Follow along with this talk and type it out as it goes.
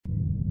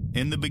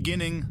In the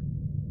beginning,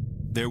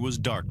 there was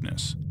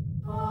darkness.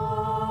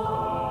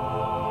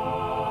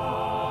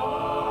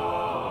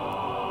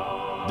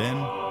 Then,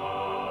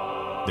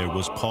 there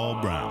was Paul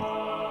Brown.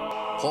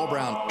 Paul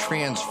Brown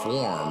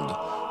transformed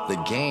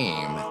the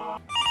game.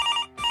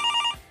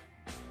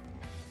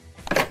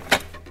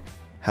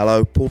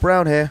 Hello, Paul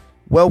Brown here.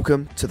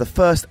 Welcome to the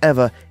first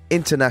ever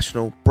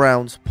International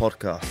Browns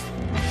podcast.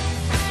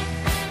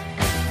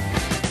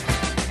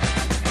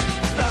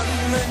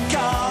 London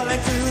calling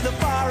to the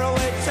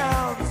faraway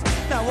towns.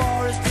 Now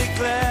war is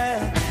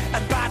declared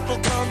and battle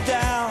come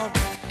down.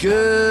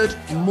 Good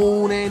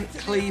morning,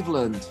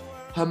 Cleveland.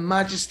 Her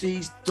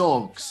Majesty's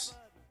Dogs.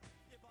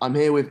 I'm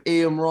here with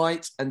Ian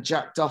Wright and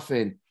Jack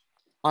Duffin.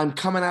 I'm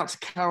coming out to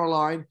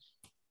Caroline,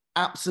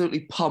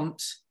 absolutely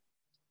pumped.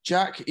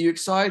 Jack, are you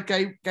excited?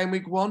 Game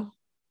week 1?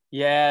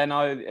 Yeah,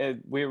 no,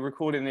 we're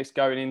recording this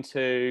going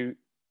into,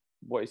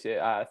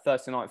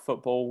 Thursday night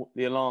football.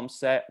 The alarm's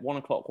set, 1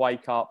 o'clock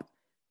wake up.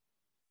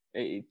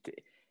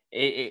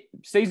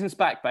 Season's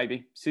back,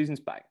 baby. Season's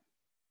back.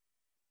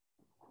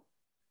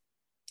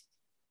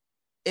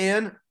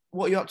 Ian,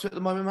 what are you up to at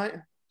the moment, mate?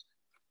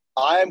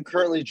 I am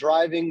currently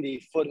driving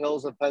the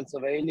foothills of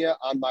Pennsylvania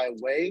on my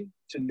way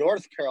to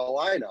North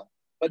Carolina,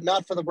 but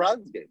not for the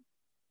Browns game.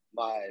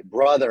 My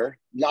brother,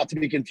 not to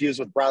be confused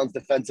with Browns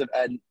defensive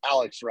end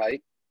Alex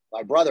Wright,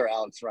 my brother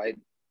Alex Wright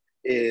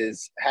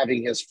is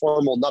having his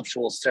formal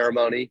nuptials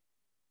ceremony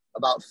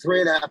about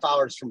 3.5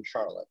 hours from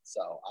Charlotte.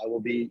 So I will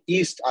be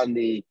east on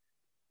the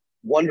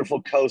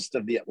wonderful coast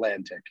of the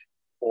Atlantic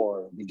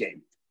for the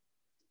game.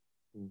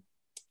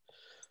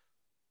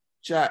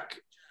 Jack,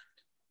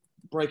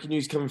 breaking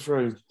news coming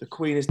through. The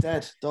Queen is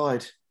dead,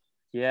 died.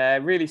 Yeah,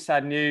 really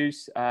sad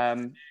news. It's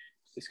going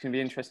to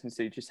be interesting to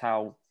see just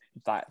how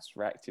that's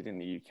reacted in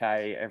the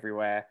UK,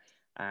 everywhere.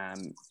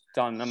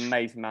 Done an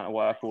amazing amount of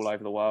work all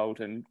over the world.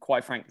 And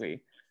quite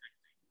frankly,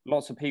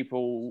 lots of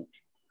people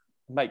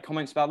make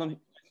comments about them.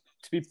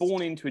 To be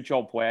born into a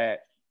job where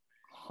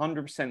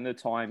 100% of the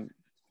time,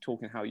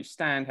 talking how you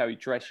stand, how you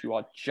dress, you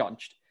are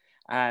judged.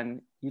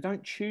 And you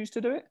don't choose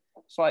to do it.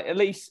 So at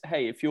least,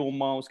 hey, if you're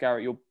Myles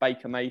Garrett, you're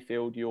Baker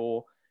Mayfield,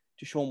 you're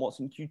Deshaun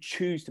Watson, you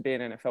choose to be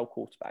an NFL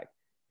quarterback.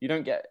 You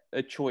don't get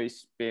a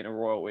choice being a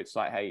Royal. It's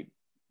like, hey,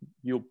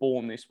 you're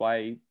born this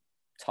way,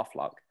 tough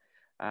luck.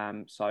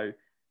 So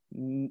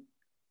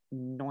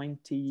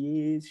 90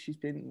 years, she's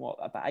been,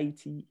 about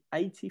 80,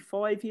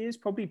 85 years,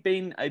 probably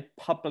been a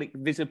public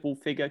visible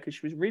figure because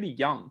she was really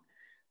young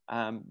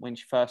when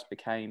she first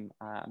became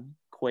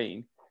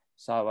Queen.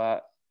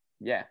 So,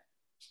 yeah,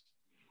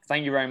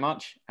 thank you very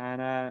much.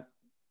 And,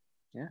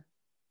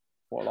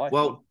 what a life.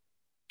 Well,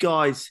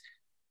 guys,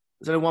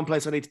 there's only one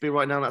place I need to be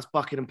right now, and that's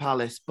Buckingham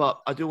Palace.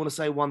 But I do want to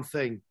say one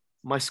thing.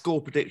 My score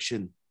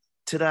prediction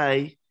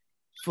today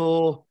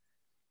for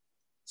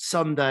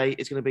Sunday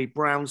is going to be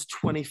Browns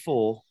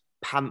 24,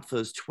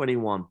 Panthers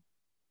 21.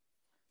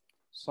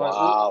 So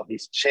wow,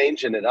 he's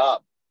changing it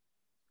up.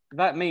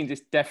 That means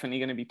it's definitely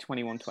going to be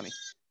 21-20.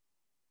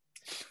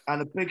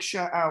 And a big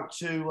shout out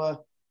to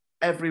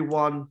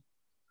everyone.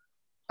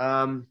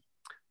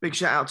 Big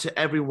shout out to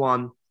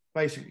everyone,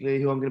 basically,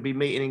 who I'm going to be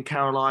meeting in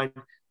Caroline.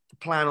 The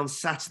plan on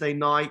Saturday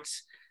night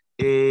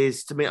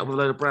is to meet up with a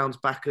load of Browns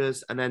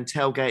backers and then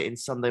tailgating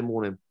Sunday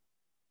morning.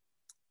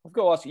 I've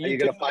got to ask you, are you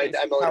going to find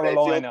Emily Carolina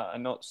Mayfield?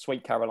 and not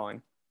Sweet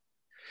Caroline?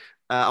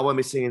 I won't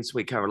be singing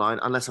Sweet Caroline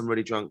unless I'm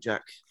really drunk,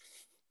 Jack.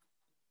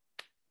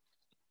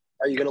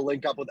 Are you going to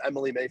link up with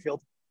Emily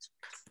Mayfield?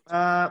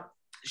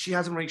 She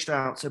hasn't reached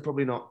out, so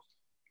probably not.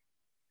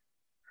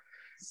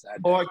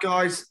 Sad. All right,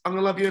 guys, I'm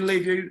going to love you and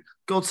leave you.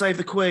 God save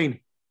the Queen.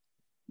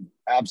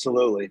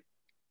 Absolutely.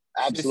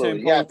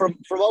 Yeah,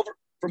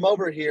 from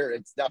over here,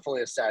 it's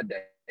definitely a sad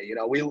day. You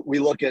know, we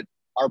look at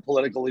our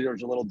political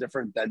leaders a little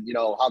different than, you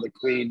know, how the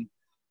Queen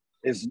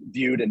is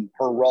viewed and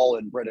her role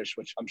in British,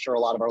 which I'm sure a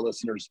lot of our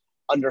listeners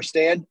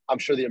understand. I'm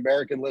sure the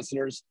American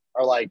listeners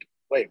are like,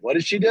 wait, what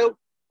did she do?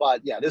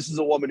 But yeah, this is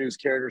a woman who's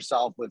carried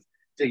herself with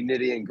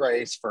dignity and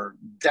grace for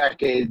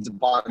decades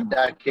upon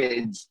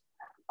decades.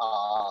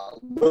 A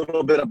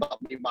little bit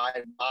about me. My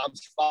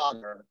mom's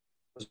father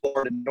was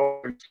born in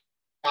North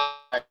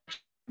Carolina,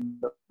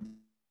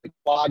 the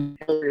quad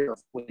carrier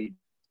fleet.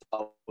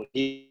 So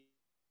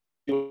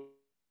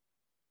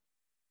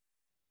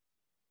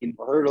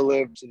for her to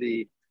live to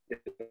the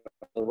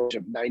age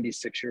of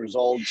 96 years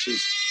old,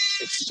 she's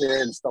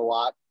experienced a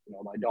lot. You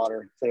know, my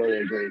daughter clearly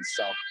agrees.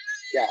 So,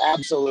 yeah,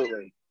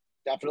 absolutely.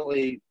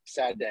 Definitely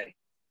sad day.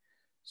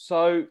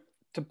 So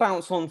to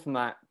bounce on from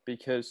that,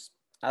 because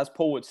as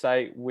Paul would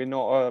say, we're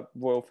not a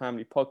royal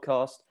family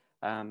podcast,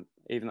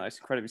 even though it's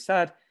incredibly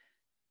sad.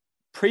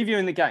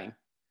 Previewing the game,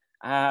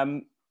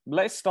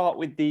 let's start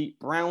with the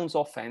Browns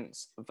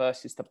offense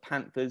versus the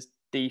Panthers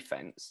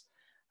defense.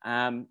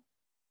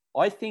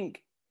 I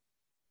think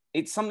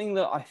it's something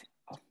that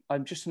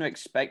I'm just going to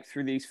expect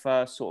through these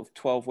first sort of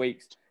 12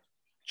 weeks,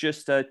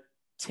 just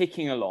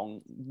ticking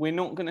along. We're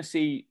not going to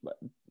see,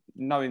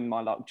 knowing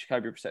my luck,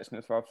 Jacoby Brissett's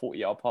going to throw a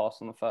 40-yard pass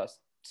on the first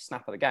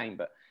snap of the game.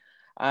 But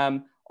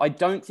I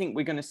don't think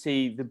we're going to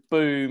see the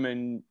boom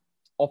and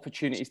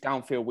opportunities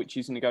downfield, which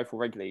he's going to go for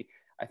regularly.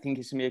 I think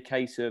it's going to be a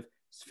case of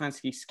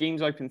Stefanski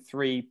schemes open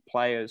 3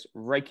 players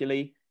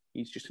regularly.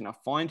 He's just going to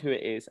find who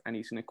it is, and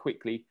he's going to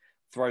quickly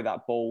throw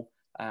that ball.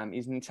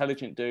 He's an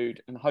intelligent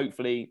dude, and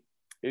hopefully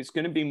it's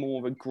going to be more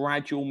of a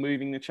gradual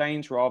moving the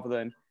chains rather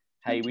than,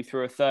 hey, we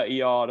threw a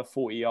 30-yard, a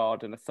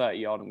 40-yard, and a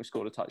 30-yard, and we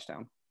scored a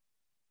touchdown.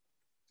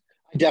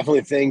 I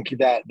definitely think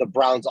that the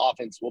Browns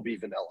offense will be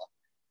vanilla.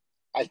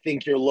 I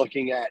think you're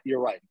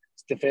right.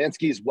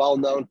 Stefanski is well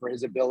known for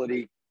his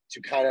ability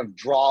to kind of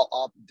draw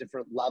up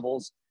different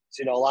levels.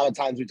 So, a lot of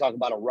times we talk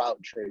about a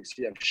route tree.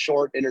 So you have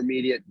short,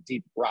 intermediate,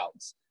 deep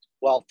routes.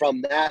 Well,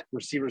 from that,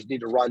 receivers need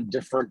to run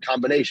different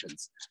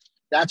combinations.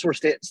 That's where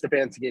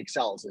Stefanski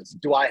excels is.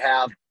 Do I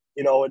have,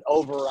 an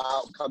over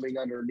route coming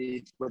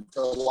underneath with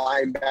the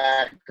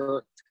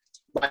linebacker?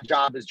 My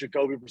job as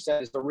Jacoby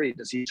Brissett is to read.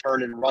 Does he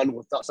turn and run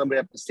with somebody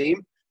up the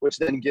seam, which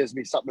then gives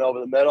me something over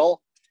the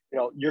middle?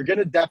 You're going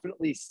to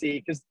definitely see,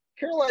 because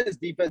Carolina's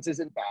defense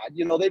isn't bad.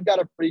 They've got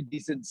a pretty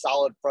decent,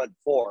 solid front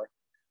 4.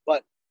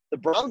 But the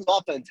Browns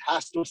offense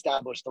has to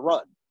establish the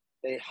run.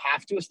 They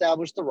have to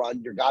establish the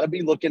run. You've got to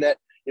be looking at,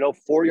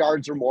 4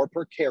 yards or more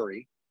per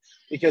carry.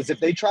 Because if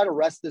they try to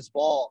rest this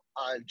ball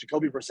on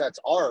Jacoby Brissett's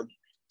arm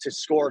to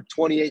score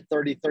 28,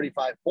 30,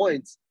 35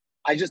 points,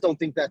 I just don't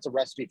think that's a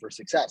recipe for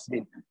success. I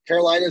mean,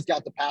 Carolina's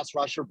got the pass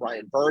rusher,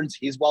 Brian Burns.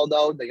 He's well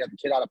known. They got the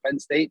kid out of Penn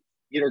State,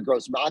 Peter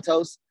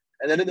Gross-Matos.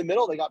 And then in the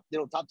middle, they got,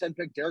 top 10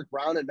 pick Derek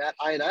Brown and Matt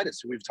Ioannidis,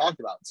 who we've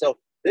talked about. So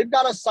they've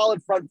got a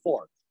solid front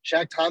 4.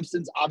 Shaq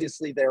Thompson's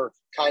obviously their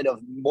kind of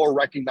more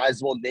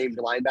recognizable named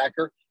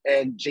linebacker.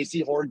 And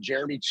J.C. Horn,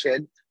 Jeremy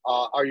Chin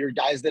are your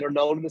guys that are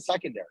known in the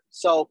secondary.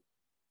 So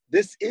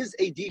this is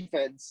a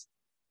defense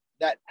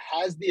that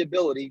has the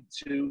ability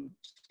to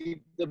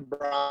keep the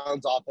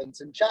Browns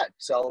offense in check.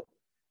 So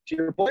to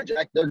your point,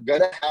 Jack, they're going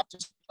to have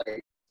to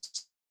play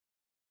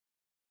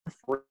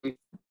free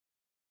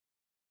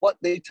what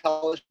they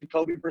tell us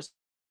Jacoby Brissett.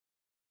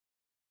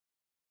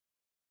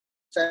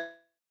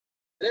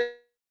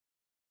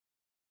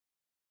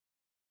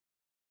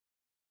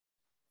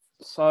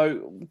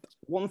 So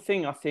one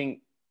thing I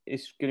think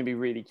is going to be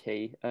really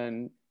key,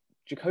 and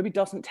Jacoby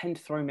doesn't tend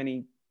to throw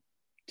many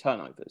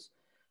turnovers.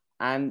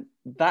 And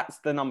that's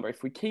the number.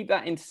 If we keep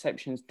that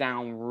interceptions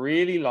down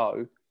really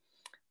low,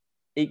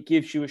 it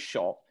gives you a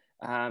shot.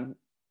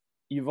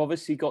 You've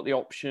obviously got the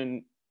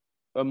option,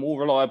 a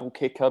more reliable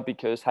kicker,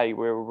 because, hey,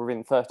 we were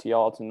within 30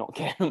 yards and not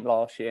getting them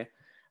last year.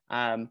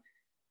 And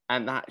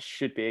that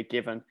should be a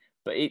given.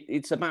 But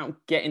it's about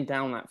getting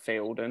down that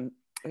field. And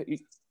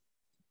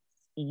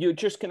you're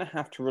just going to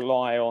have to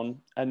rely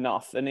on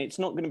enough. And it's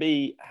not going to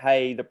be,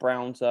 hey, the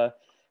Browns are...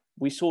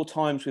 We saw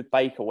times with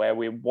Baker where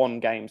we won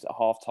games at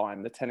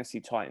halftime. The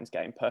Tennessee Titans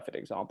game, perfect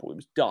example. It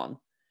was done.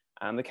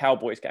 And the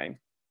Cowboys game.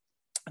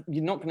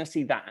 You're not going to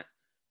see that.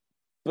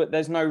 But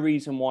there's no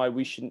reason why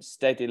we shouldn't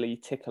steadily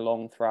tick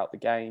along throughout the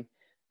game.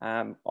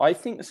 I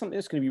think there's something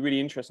that's going to be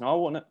really interesting.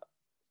 I'm going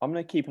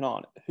to keep an eye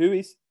on it. Who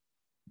is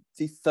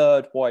the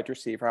third wide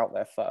receiver out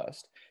there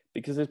first?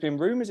 Because there's been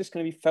rumours it's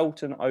going to be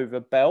Felton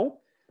over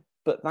Bell.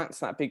 But that's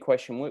that big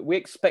question. We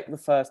expect the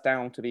first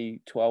down to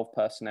be 12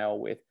 personnel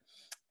with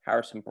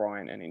Harrison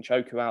Bryant and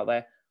Njoku out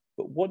there.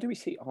 But what do we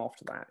see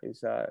after that? It's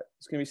going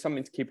to be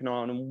something to keep an eye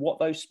on, and what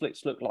those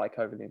splits look like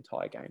over the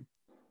entire game.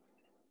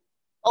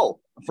 Oh,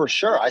 for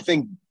sure. I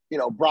think,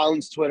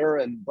 Browns Twitter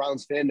and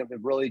Browns fandom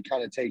have really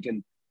kind of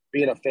taken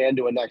being a fan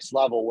to a next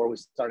level where we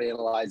start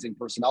analyzing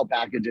personnel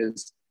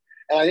packages.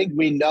 And I think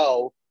we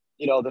know,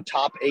 the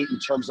top 8 in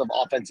terms of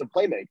offensive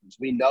playmakers.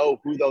 We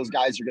know who those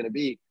guys are going to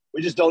be.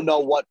 We just don't know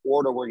what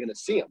order we're going to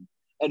see them.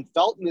 And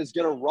Felton is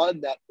going to run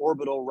that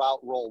orbital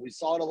route role. We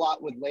saw it a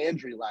lot with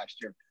Landry last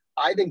year.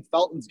 I think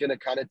Felton's going to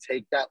kind of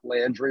take that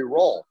Landry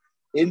role.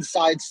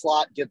 Inside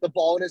slot, get the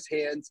ball in his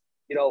hands.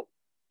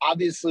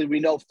 Obviously we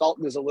know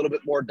Felton is a little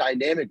bit more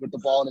dynamic with the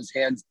ball in his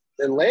hands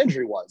than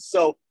Landry was.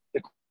 So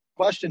the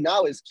question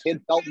now is, can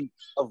Felton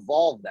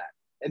evolve that?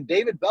 And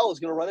David Bell is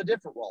going to run a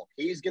different role.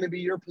 He's going to be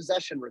your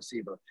possession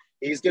receiver.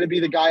 He's going to be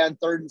the guy on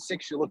 3rd and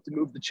 6 you look to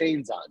move the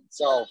chains on.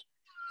 So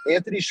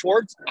Anthony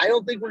Schwartz, I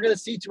don't think we're going to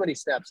see too many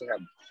snaps of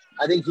him.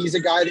 I think he's a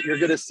guy that you're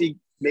going to see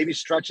maybe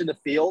stretching the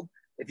field.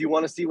 If you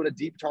want to see what a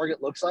deep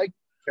target looks like,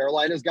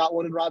 Carolina's got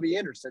one in Robbie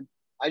Anderson.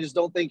 I just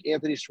don't think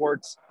Anthony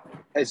Schwartz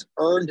has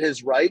earned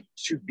his right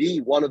to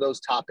be one of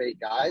those top 8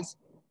 guys.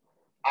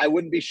 I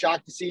wouldn't be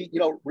shocked to see,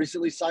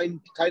 recently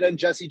signed tight end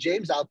Jesse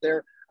James out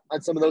there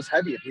on some of those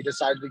heavy if he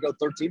decided to go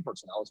 13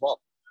 personnel as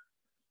well.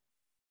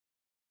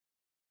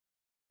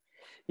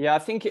 Yeah, I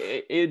think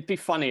it'd be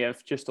funny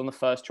if just on the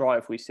first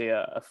drive we see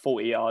a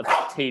 40-yard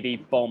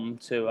TD bomb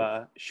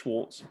to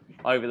Schwartz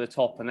over the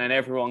top, and then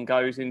everyone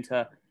goes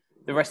into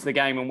the rest of the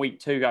game in week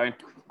 2 going,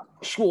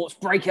 Schwartz,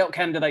 breakout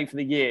candidate for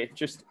the year.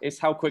 Just it's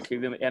how quickly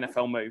the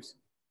NFL moves.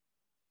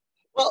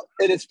 Well,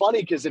 and it's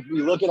funny because if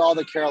you look at all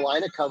the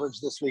Carolina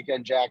coverage this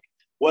weekend, Jack,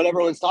 what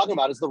everyone's talking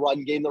about is the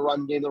run game, the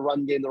run game, the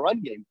run game, the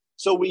run game.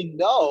 So we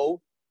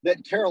know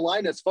that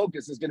Carolina's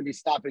focus is going to be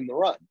stopping the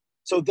run.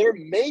 So there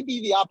may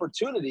be the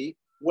opportunity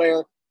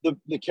where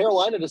the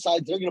Carolina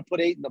decides they're going to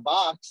put 8 in the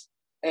box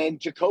and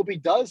Jacoby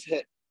does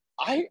hit,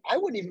 I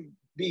wouldn't even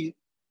be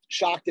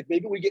shocked if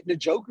maybe we get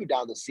Njoku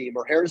down the seam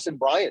or Harrison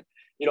Bryant.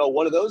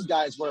 One of those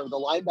guys where the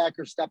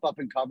linebackers step up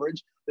in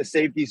coverage, the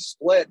safeties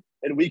split,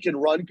 and we can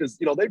run because,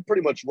 they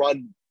pretty much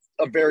run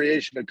a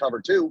variation of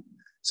cover too.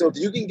 So if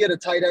you can get a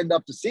tight end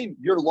up the seam,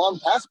 your long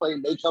pass play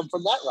may come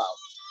from that route.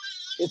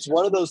 It's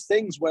one of those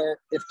things where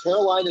if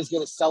Carolina is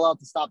going to sell out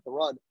to stop the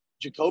run,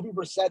 Jacoby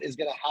Brissett is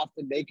going to have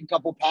to make a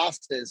couple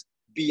passes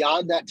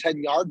beyond that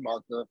 10-yard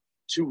marker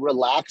to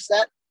relax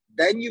that.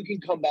 Then you can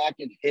come back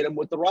and hit him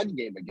with the run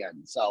game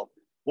again. So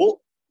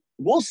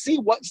we'll see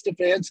what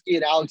Stefanski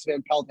and Alex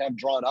Van Pelt have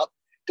drawn up,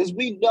 because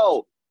we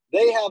know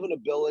they have an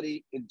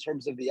ability in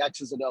terms of the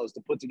X's and O's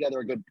to put together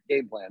a good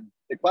game plan.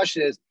 The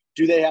question is,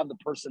 do they have the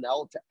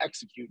personnel to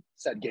execute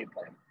said game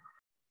plan?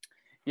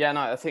 Yeah,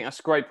 no, I think that's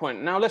a great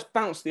point. Now let's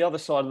bounce the other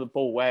side of the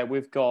ball where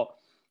we've got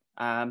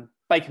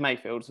Baker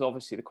Mayfield is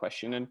obviously the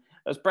question. And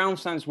as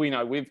Browns fans, we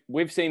know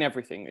we've seen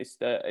everything. It's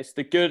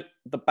the good,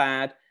 the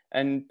bad,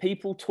 and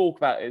people talk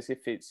about it as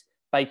if it's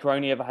Baker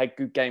only ever had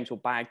good games or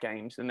bad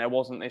games, and there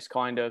wasn't this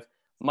kind of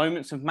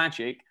moments of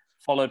magic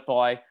followed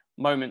by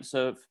moments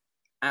of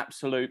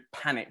absolute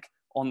panic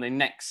on the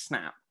next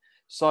snap.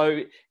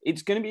 So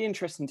it's going to be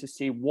interesting to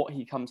see what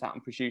he comes out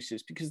and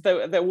produces, because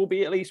there will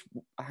be at least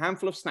a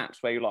handful of snaps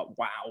where you're like,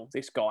 wow,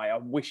 this guy, I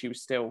wish he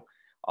was still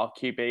our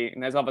QB.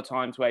 And there's other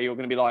times where you're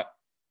going to be like,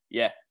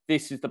 yeah,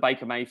 this is the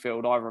Baker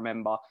Mayfield I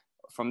remember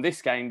from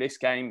this game,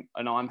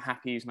 and I'm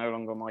happy he's no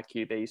longer my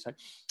QB. So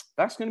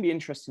that's going to be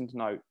interesting to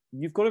know.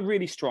 You've got a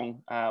really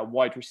strong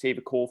wide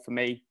receiver core for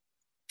me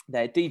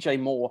there. DJ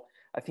Moore,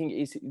 I think,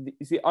 is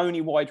the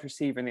only wide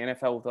receiver in the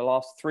NFL of the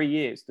last 3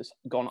 years that's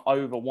gone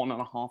over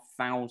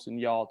 1,500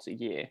 yards a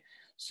year.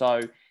 So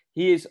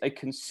he is a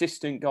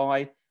consistent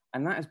guy,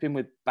 and that has been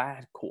with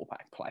bad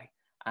quarterback play.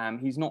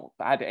 He's not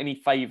had any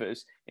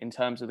favours in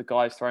terms of the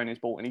guys throwing his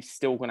ball, and he's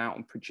still gone out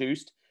and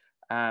produced.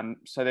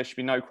 So there should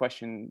be no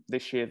question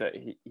this year that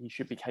he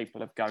should be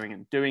capable of going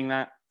and doing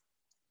that.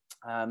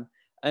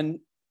 And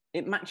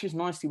it matches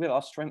nicely with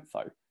our strength,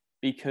 though,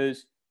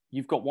 because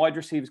you've got wide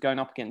receivers going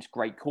up against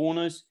great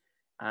corners.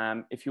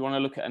 If you want to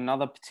look at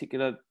another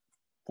particular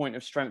point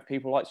of strength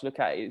people like to look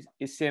at is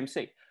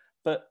CMC.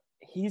 But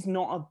he's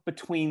not a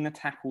between the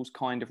tackles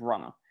kind of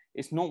runner.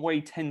 It's not where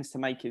he tends to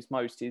make his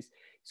most. He's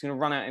going to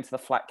run out into the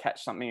flat,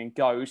 catch something and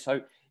go.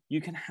 So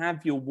you can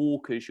have your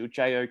Walkers, your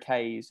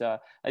JOKs, a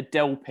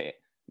Delpit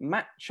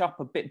match up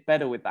a bit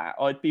better with that.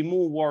 I'd be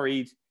more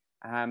worried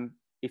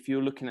if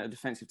you're looking at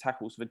defensive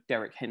tackles with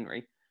Derrick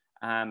Henry,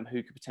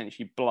 who could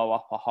potentially blow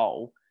up a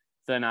hole,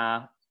 than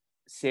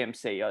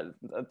CMC.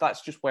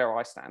 That's just where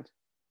I stand.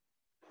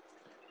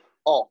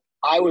 Oh,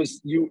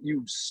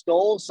 you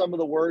stole some of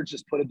the words,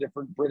 just put a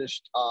different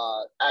British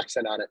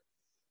accent on it.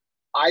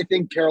 I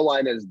think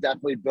Carolina is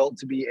definitely built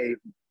to be a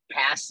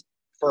pass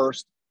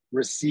first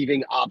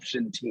receiving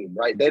option team,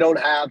 right? They don't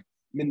have,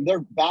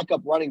 their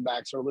backup running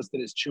backs are listed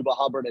as Chuba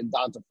Hubbard and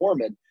Donta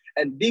Foreman,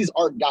 and these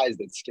aren't guys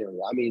that scare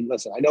you.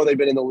 Listen, I know they've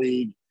been in the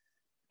league,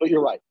 but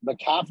you're right.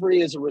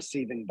 McCaffrey is a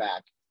receiving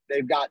back.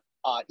 They've got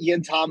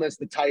Ian Thomas,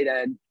 the tight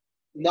end.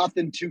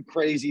 Nothing too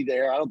crazy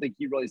there. I don't think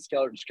he really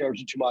scares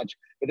you too much.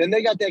 But then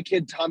they got that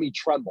kid, Tommy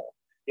Tremble,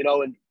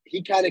 and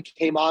he kind of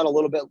came on a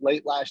little bit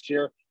late last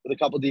year with a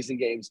couple decent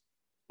games.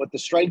 But the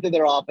strength of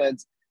their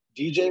offense,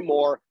 DJ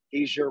Moore,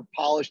 he's your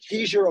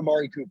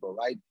Amari Cooper,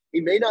 right?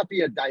 He may not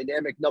be a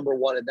dynamic number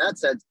one in that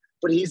sense,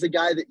 but he's the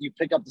guy that you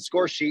pick up the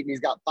score sheet and he's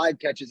got 5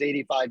 catches,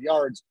 85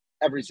 yards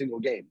every single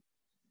game.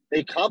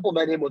 They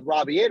complement him with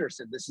Robbie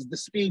Anderson. This is the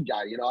speed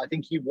guy. I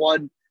think he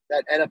won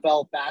that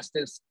NFL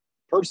fastest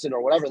person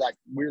or whatever, that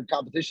weird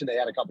competition they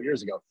had a couple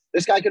years ago.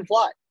 This guy can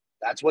fly.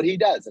 That's what he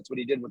does. That's what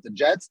he did with the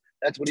Jets.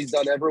 That's what he's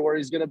done everywhere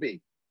he's going to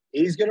be.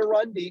 He's going to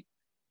run deep.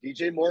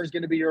 DJ Moore is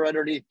going to be your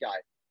underneath guy.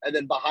 And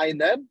then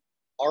behind them,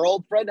 our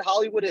old friend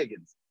Hollywood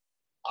Higgins.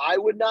 I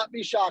would not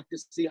be shocked to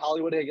see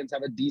Hollywood Higgins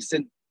have a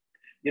decent,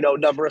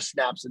 number of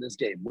snaps in this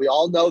game. We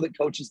all know that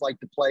coaches like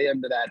to play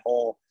him to that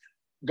hole.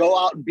 Go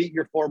out and beat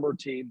your former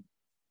team.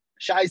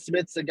 Shi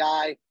Smith's a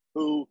guy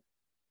who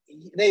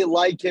they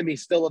like him.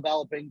 He's still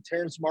developing.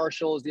 Terrence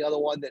Marshall is the other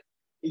one that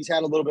he's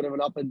had a little bit of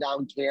an up and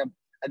down camp.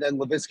 And then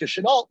Laviska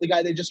Shenault, the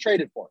guy they just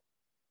traded for.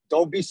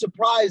 Don't be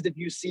surprised if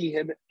you see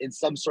him in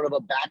some sort of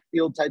a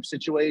backfield type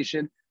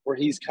situation where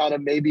he's kind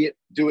of maybe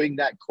doing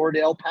that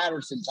Cordell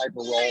Patterson type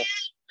of role,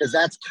 because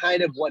that's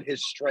kind of what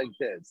his strength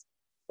is.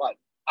 But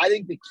I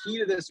think the key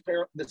to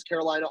this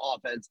Carolina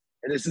offense,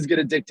 and this is going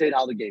to dictate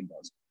how the game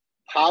goes,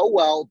 how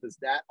well does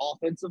that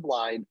offensive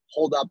line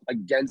hold up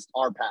against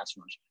our pass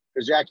rush?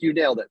 Because, Jack, you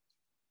nailed it.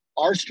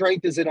 Our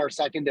strength is in our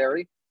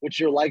secondary, which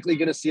you're likely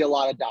going to see a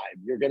lot of dime.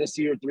 You're going to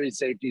see your 3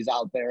 safeties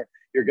out there.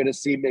 You're going to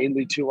see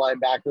mainly 2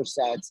 linebacker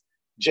sets,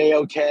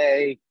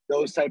 JOK,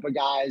 those type of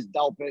guys,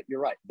 Delpit. You're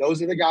right.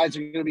 Those are the guys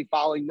who are going to be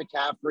following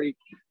McCaffrey,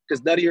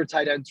 because none of your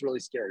tight ends really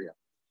scare you.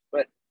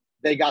 But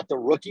they got the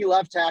rookie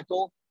left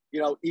tackle,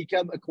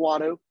 Ikem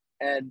Ekwonu,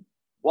 and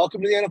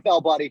welcome to the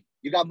NFL, buddy.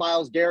 You got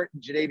Myles Garrett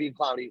and Jadeveon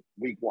Clowney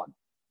week 1.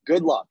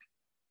 Good luck.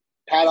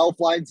 Pat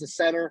Elflein's the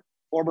center.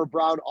 Former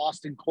Brown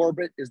Austin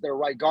Corbett is their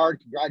right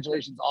guard.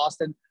 Congratulations,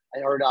 Austin. I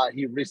heard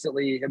him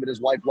and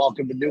his wife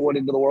welcomed a new one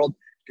into the world.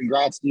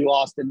 Congrats to you,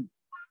 Austin.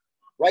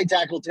 Right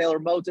tackle Taylor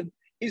Moton.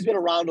 He's been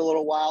around a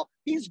little while.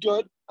 He's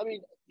good. I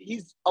mean,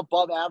 he's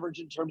above average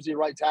in terms of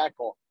right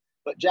tackle.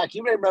 But, Jack,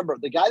 you may remember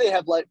the guy they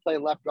have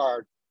playing left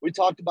guard, we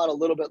talked about a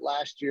little bit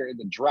last year in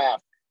the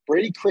draft,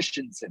 Brady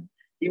Christensen.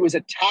 He was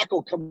a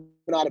tackle coming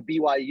out of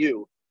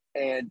BYU.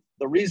 And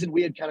the reason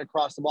we had kind of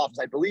crossed him off is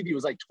I believe he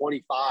was like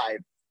 25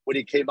 when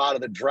he came out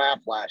of the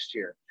draft last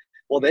year.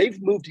 Well,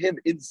 they've moved him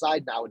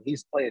inside now, and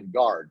he's playing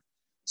guard.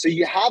 So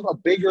you have a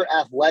bigger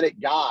athletic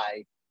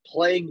guy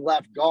playing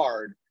left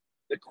guard.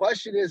 The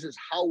question is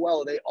how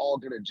well are they all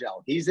going to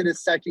gel? He's in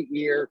his second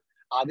year.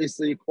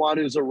 Obviously,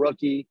 Kwanu's a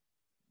rookie.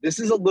 This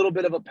is a little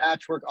bit of a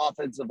patchwork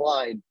offensive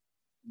line.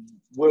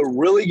 They're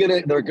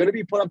going to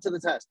be put up to the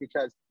test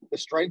because the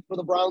strength for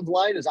the Browns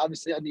line is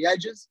obviously on the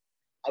edges.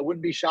 I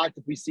wouldn't be shocked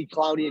if we see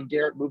Clowney and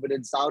Garrett moving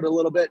inside a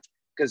little bit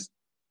because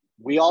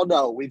we all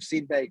know, we've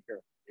seen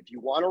Baker. If you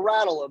want to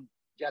rattle him,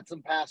 get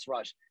some pass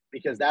rush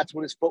because that's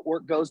when his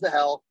footwork goes to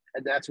hell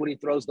and that's when he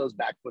throws those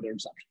back foot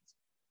interceptions.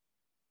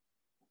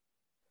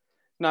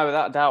 No,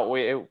 without doubt,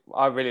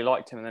 I really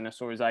liked him, and then I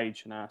saw his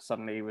age, and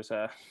suddenly he was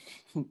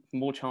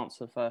more chance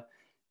of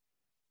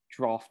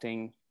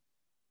drafting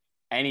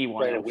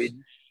anyone Brandon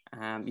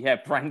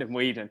else. Brandon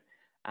Weeden.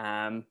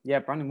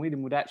 Brandon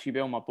Weeden would actually be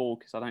on my board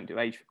because I don't do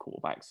age for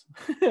quarterbacks.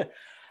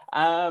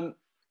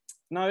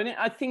 No, and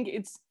I think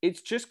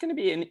it's just going to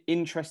be an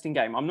interesting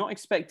game. I'm not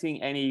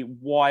expecting any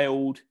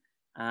wild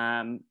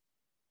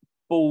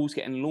balls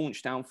getting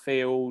launched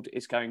downfield.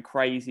 It's going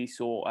crazy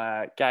sort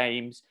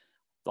games.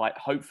 Like,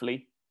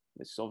 hopefully,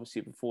 this is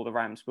obviously before the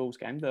Rams-Bills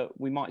game that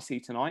we might see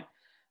tonight,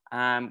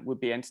 would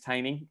be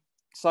entertaining.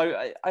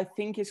 So I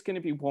think it's going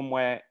to be one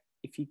where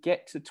if you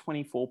get to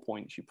 24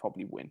 points, you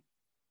probably win.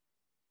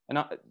 And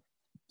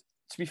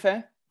to be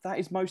fair, that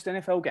is most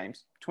NFL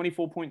games.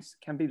 24 points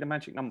can be the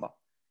magic number.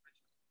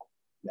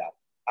 Yeah,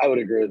 I would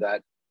agree with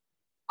that.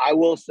 I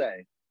will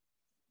say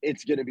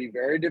it's going to be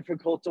very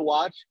difficult to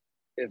watch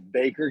if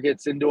Baker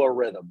gets into a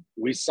rhythm.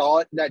 We saw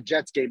it in that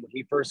Jets game when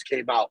he first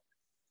came out.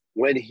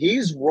 When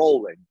he's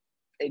rolling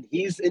and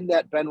he's in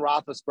that Ben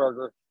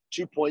Roethlisberger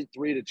 2.3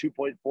 to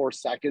 2.4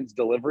 seconds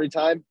delivery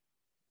time,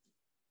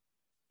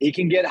 he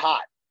can get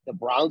hot. The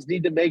Browns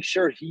need to make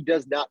sure he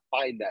does not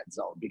find that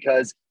zone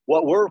because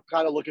what we're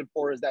kind of looking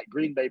for is that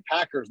Green Bay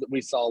Packers that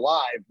we saw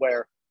live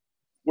where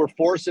we're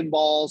forcing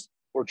balls,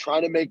 we're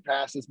trying to make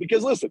passes.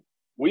 Because, listen,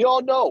 we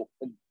all know,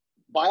 and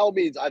by all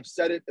means, I've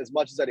said it as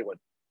much as anyone,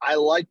 I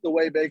like the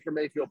way Baker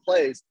Mayfield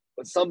plays,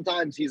 but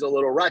sometimes he's a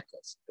little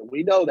reckless, and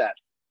we know that.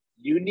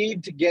 You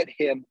need to get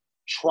him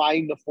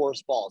trying to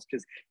force balls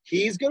because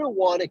he's going to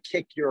want to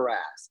kick your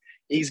ass.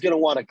 He's going to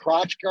want to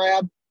crotch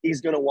grab.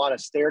 He's going to want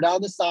to stare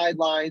down the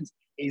sidelines.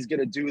 He's going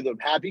to do the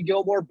Happy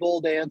Gilmore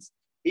bull dance.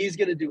 He's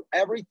going to do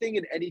everything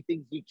and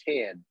anything he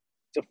can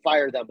to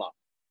fire them up.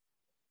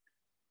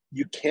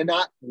 You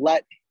cannot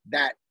let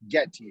that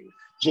get to you.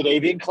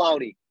 Jadeveon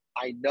Clowney,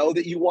 I know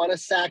that you want to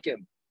sack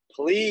him.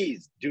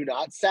 Please do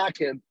not sack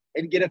him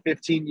and get a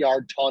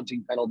 15-yard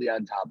taunting penalty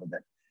on top of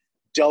it.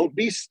 Don't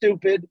be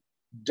stupid.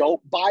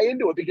 Don't buy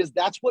into it because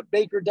that's what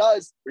Baker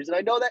does. The reason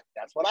I know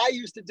that's what I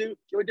used to do.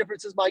 The only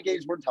difference is my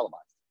games weren't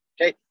televised.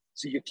 Okay?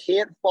 So you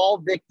can't fall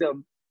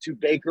victim to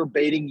Baker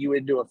baiting you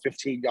into a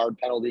 15-yard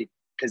penalty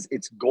because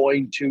he's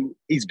going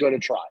to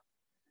try.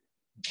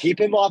 Keep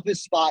him off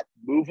his spot.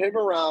 Move him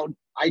around.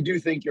 I do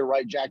think you're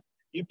right, Jack.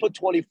 You put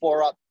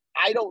 24 up.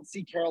 I don't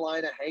see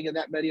Carolina hanging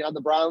that many on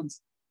the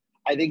Browns.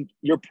 I think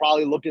you're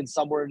probably looking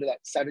somewhere into that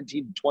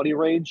 17 to 20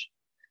 range,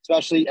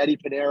 especially Eddie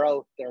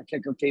Pinheiro. Their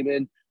kicker came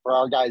in for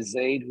our guy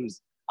Zane,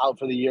 who's out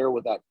for the year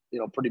with that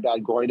pretty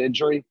bad groin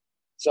injury.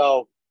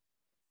 So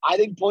I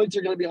think points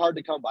are going to be hard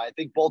to come by. I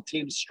think both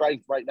teams'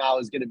 strength right now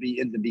is going to be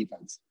in the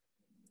defense.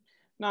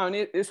 No, and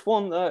it's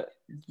one that,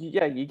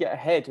 you get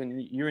ahead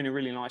and you're in a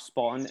really nice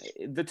spot.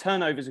 And the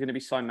turnovers are going to be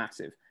so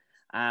massive.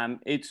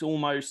 It's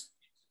almost,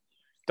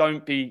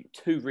 don't be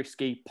too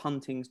risky.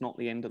 Punting's not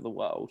the end of the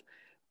world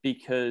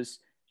because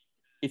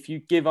if you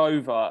give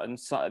over and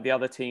the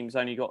other team's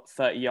only got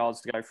 30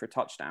 yards to go for a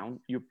touchdown,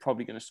 you're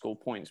probably going to score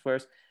points.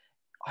 Whereas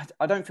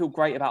I don't feel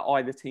great about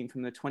either team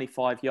from the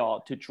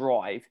 25-yard to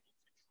drive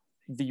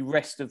the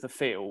rest of the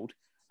field.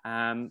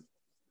 It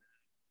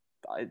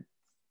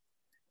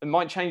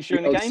might change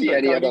during the game,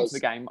 but going into the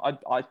game,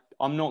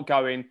 I'm not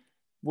going.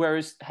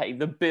 Whereas, hey,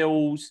 the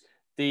Bills,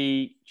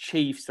 the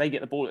Chiefs, they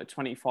get the ball at the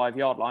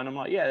 25-yard line. I'm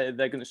like, yeah,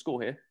 they're going to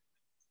score here.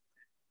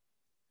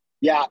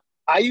 Yeah,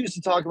 I used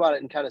to talk about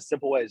it in kind of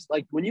simple ways.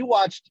 Like when you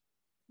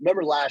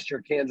remember last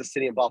year, Kansas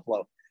City and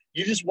Buffalo,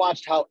 you just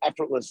watched how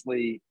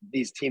effortlessly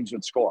these teams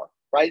would score,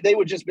 right? They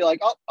would just be like,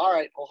 oh, all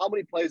right, well, how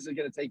many plays is it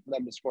going to take for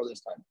them to score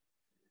this time?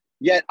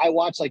 Yet I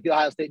watched like the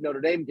Ohio State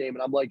Notre Dame game,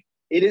 and I'm like,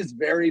 it is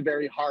very,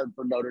 very hard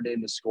for Notre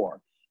Dame to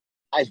score.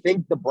 I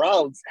think the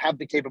Browns have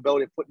the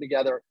capability of putting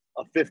together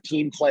a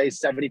 15-play,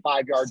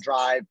 75-yard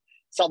drive,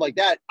 something like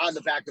that on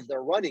the back of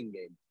their running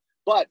game.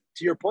 But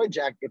to your point,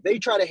 Jack, if they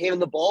try to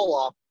hand the ball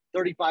off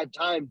 35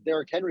 times,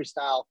 Derrick Henry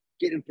style,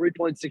 getting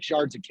 3.6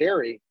 yards a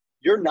carry,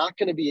 you're not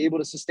going to be able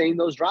to sustain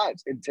those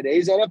drives. In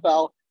today's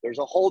NFL, there's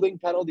a holding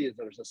penalty,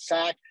 there's a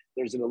sack,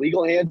 there's an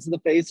illegal hands in the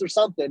face or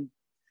something.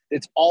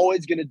 It's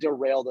always going to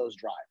derail those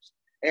drives.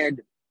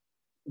 And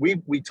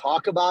we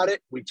talk about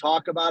it, we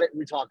talk about it,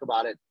 we talk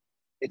about it.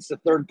 It's the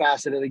third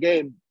facet of the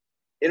game.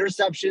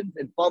 Interceptions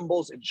and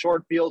fumbles and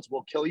short fields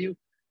will kill you,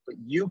 but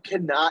you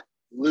cannot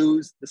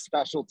lose the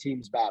special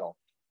teams battle.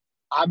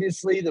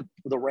 Obviously,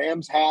 the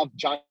Rams have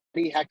Johnny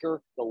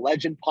Hecker, the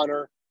legend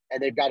punter,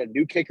 and they've got a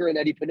new kicker in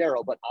Eddie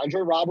Pinero, but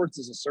Andre Roberts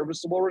is a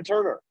serviceable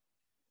returner.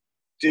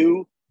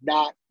 Do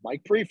not,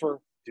 Mike Prefer,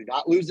 do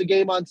not lose the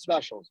game on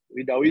specials.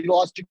 We know he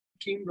lost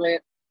Jakeem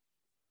Grant.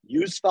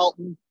 Use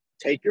Felton.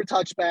 Take your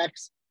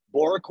touchbacks.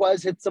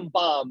 Boriquez hit some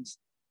bombs,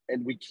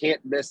 and we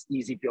can't miss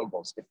easy field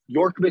goals. If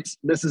York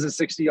misses a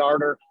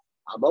 60-yarder,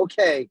 I'm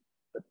okay.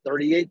 But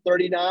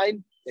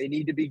 38-39, they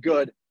need to be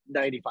good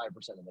 95%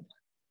 of the time.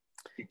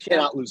 You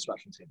cannot lose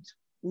special teams.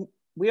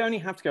 We only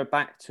have to go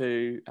back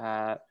to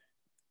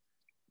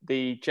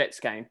the Jets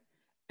game.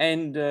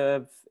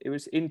 It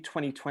was in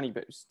 2020,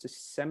 but it was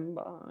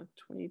December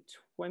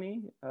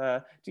 2020.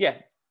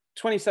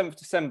 27th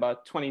December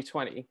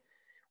 2020,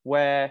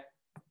 where,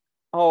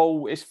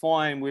 it's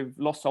fine, we've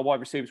lost our wide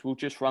receivers, we'll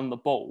just run the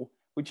ball,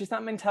 which is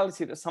that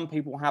mentality that some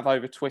people have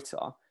over Twitter.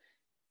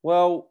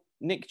 Well,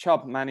 Nick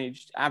Chubb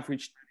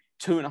averaged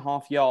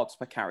 2.5 yards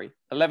per carry,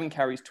 11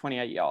 carries,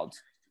 28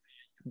 yards.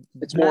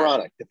 It's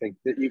moronic to think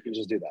that you can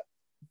just do that.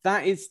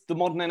 That is the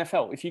modern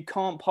NFL. If you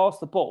can't pass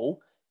the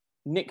ball,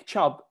 Nick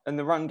Chubb and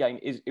the run game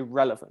is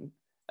irrelevant.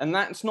 And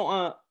that's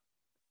not an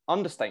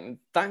understatement.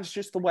 That's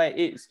just the way it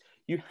is.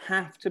 You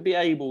have to be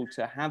able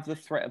to have the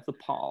threat of the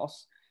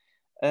pass.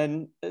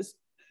 And as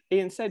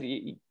Ian said,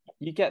 you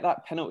get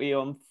that penalty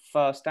on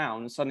first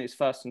down, and suddenly it's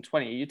 1st and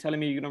 20. You're telling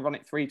me you're going to run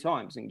it 3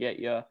 times and get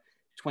your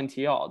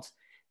 20 yards.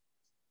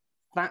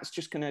 That's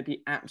just going to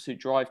be absolute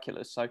drive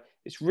killers. So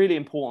it's really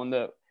important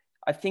that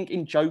I think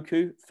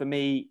Njoku, for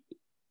me,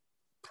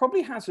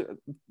 probably has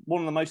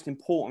one of the most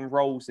important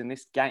roles in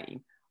this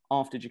game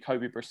after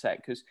Jacoby Brissett,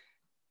 because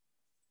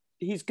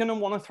he's going to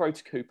want to throw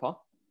to Cooper,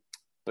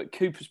 but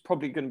Cooper's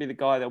probably going to be the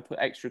guy they'll put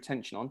extra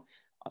attention on.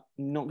 I'm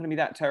not going to be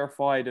that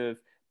terrified of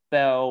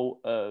Bell,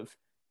 of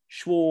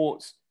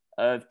Schwartz,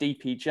 of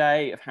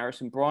DPJ, of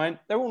Harrison Bryant.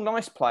 They're all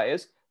nice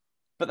players,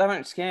 but they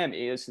don't scare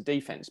me as the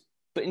defense.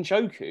 But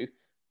Njoku,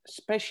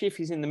 especially if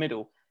he's in the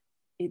middle,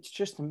 it's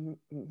just a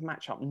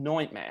matchup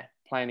nightmare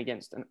playing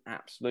against an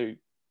absolute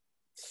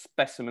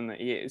specimen that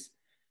he is.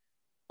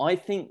 I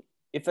think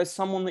if there's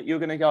someone that you're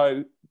going to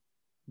go,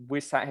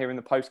 we're sat here in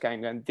the post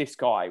game going, this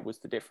guy was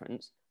the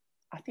difference,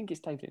 I think it's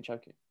David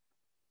Njoku.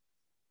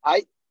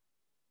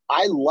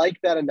 I like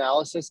that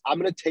analysis. I'm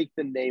going to take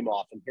the name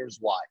off, and here's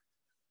why.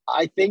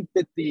 I think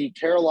that the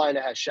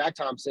Carolina has Shaq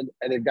Thompson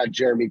and they've got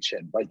Jeremy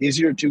Chin. Like, these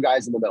are your two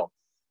guys in the middle.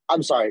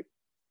 I'm sorry.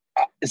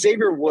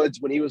 Xavier Woods,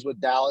 when he was with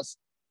Dallas,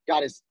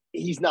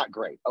 he's not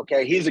great,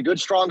 okay? He's a good,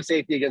 strong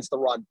safety against the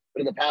run,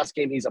 but in the pass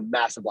game, he's a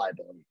massive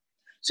liability.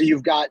 So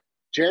you've got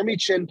Jeremy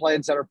Chin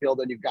playing center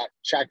field, and you've got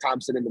Shaq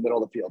Thompson in the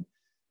middle of the field.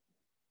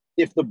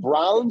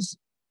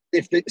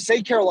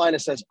 Say Carolina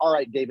says, all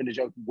right, David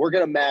Njoku, we're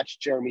going to match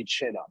Jeremy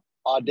Chin up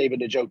on David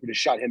Njoku to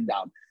shut him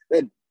down,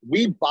 then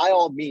we, by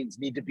all means,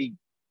 need to be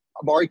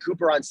Amari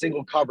Cooper on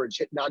single coverage,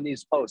 hitting on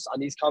these posts, on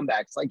these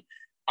comebacks. Like,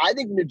 I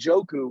think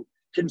Njoku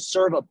can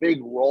serve a big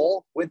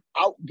role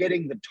without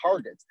getting the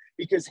targets,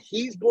 because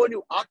he's going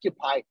to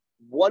occupy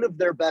one of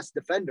their best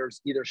defenders,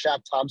 either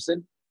Shaq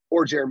Thompson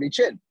or Jeremy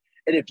Chin.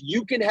 And if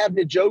you can have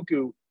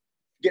Njoku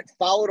get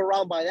followed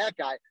around by that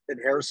guy, then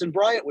Harrison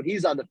Bryant, when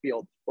he's on the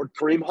field, or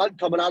Kareem Hunt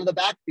coming out of the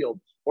backfield,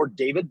 or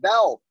David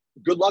Bell,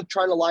 good luck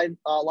trying to line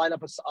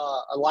up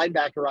a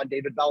linebacker on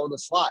David Bell in the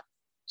slot.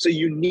 So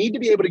you need to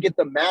be able to get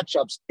the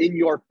matchups in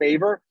your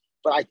favor.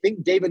 But I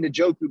think David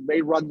Njoku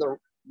may run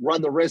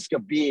the risk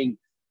of being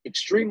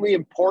extremely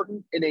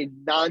important in a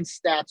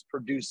non-stats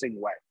producing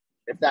way,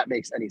 if that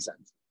makes any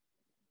sense.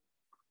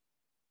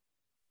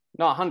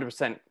 No,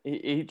 100%.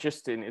 He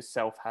just in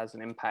itself has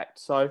an impact.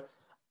 So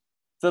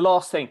the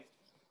last thing,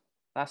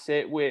 that's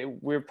it.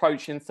 We're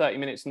approaching 30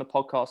 minutes in the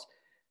podcast.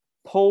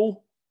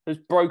 Paul has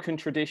broken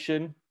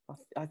tradition.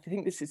 I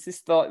think this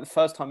is the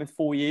first time in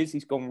 4 years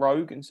he's gone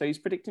rogue, and so he's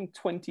predicting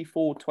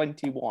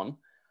 24-21.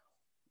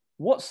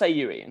 What say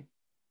you, Ian?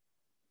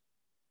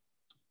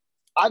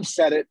 I've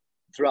said it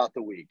throughout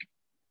the week.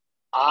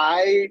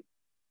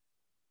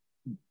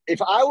 If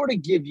I were to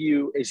give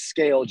you a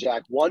scale,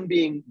 Jack, 1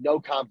 being no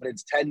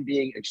confidence, 10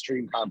 being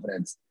extreme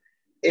confidence,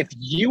 if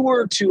you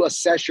were to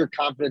assess your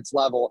confidence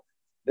level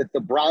that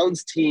the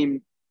Browns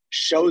team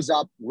shows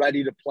up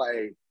ready to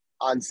play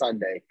on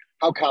Sunday,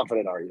 how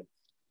confident are you?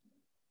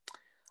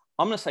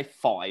 I'm going to say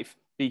 5,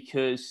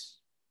 because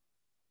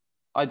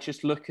I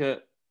just look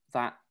at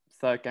that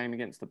third game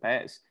against the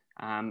Bears,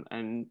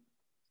 and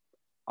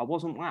I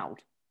wasn't wowed.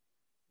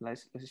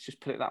 Let's just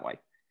put it that way.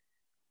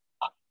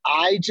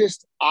 I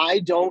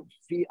don't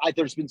feel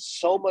there's been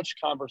so much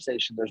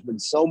conversation. There's been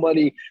so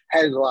many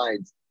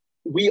headlines.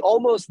 The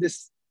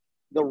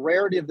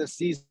rarity of this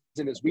season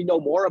is we know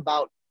more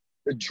about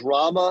the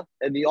drama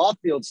and the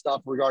off-field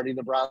stuff regarding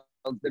the Browns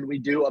than we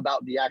do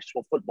about the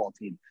actual football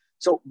team.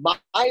 So my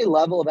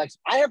level of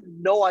I have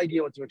no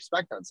idea what to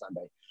expect on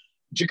Sunday.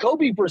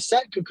 Jacoby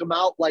Brissett could come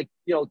out like,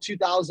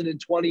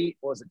 2020,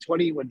 what was it,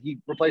 20 when he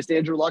replaced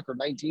Andrew Luck, or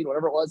 19,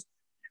 whatever it was,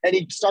 and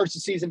he starts the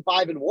season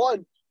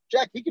 5-1.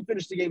 Jack, he could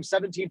finish the game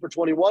 17 for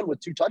 21 with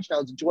 2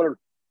 touchdowns and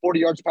 240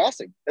 yards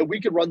passing, and we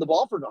could run the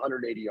ball for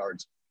 180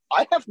 yards.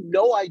 I have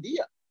no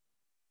idea.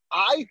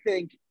 I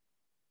think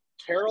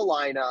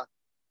Carolina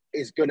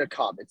is going to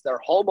come. It's their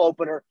home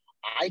opener.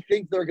 I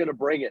think they're going to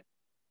bring it.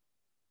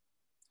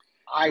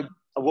 I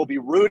will be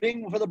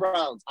rooting for the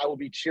Browns. I will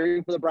be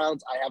cheering for the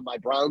Browns. I have my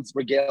Browns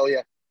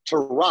regalia to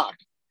rock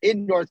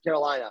in North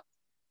Carolina.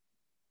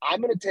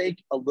 I'm going to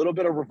take a little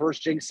bit of reverse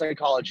jinx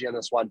psychology on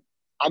this one.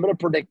 I'm going to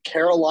predict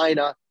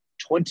Carolina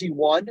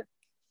 21,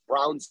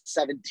 Browns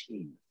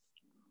 17.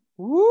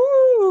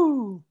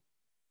 Woo!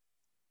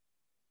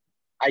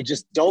 I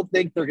just don't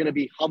think they're going to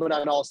be humming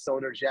on all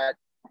cylinders yet.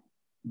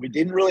 We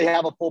didn't really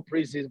have a full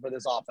preseason for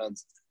this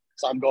offense.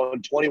 So I'm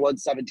going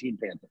 21-17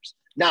 Panthers.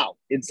 Now,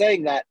 in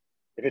saying that,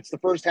 if it's the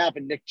first half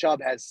and Nick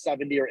Chubb has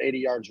 70 or 80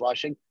 yards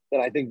rushing, then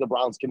I think the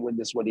Browns can win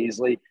this one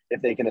easily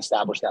if they can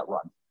establish that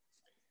run.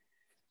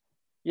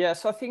 Yeah,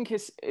 so I think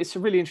it's a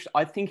really interesting.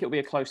 I think it'll be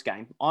a close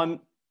game. I'm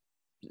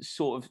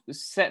sort of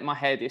set my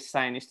head is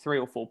saying it's 3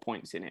 or 4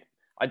 points in it.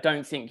 I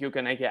don't think you're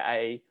going to get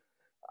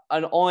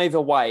an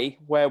either way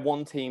where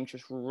one team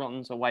just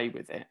runs away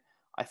with it.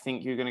 I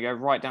think you're going to go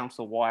right down to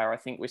the wire. I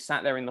think we're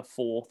sat there in the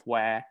fourth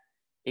where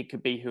it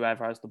could be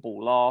whoever has the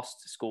ball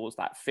last scores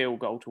that field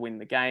goal to win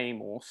the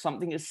game, or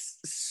something as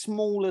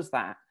small as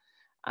that.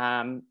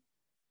 I'm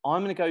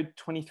going to go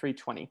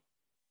 23-20.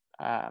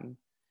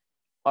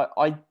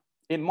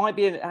 It might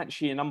be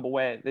actually a number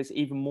where there's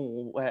even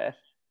more, where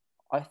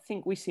I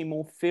think we see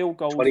more field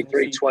goals.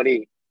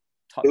 23-20.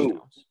 Touchdowns.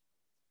 Ooh.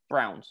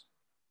 Browns.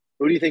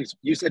 Who do you think?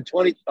 You said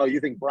 20. Oh,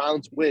 you think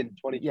Browns win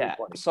 23-20? Yeah.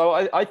 So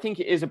I think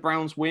it is a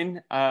Browns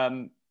win.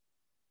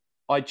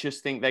 I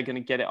just think they're going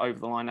to get it over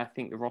the line. I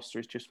think the roster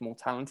is just more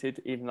talented,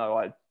 even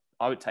though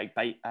I would take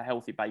a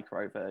healthy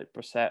Baker over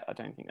Brissett. I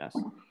don't think that's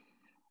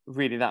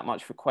really that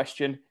much for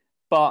question.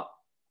 But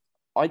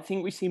I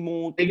think we see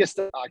more biggest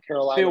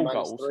Carolina field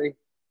minus goals. 3.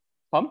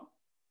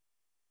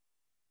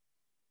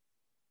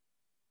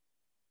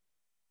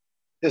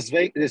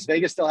 Does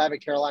Vegas still have it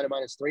Carolina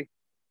minus 3?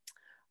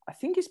 I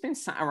think it's been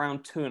sat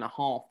around 2.5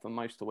 for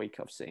most of the week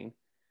I've seen.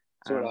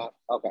 2.5.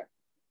 Okay.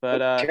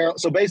 But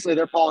so basically,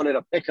 they're calling it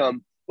a pick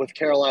 'em with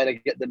Carolina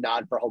getting the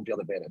nod for home field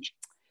advantage.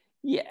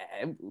 Yeah,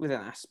 with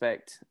an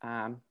aspect.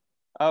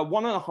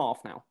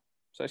 1.5 now.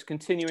 So it's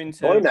continuing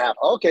to 1.5.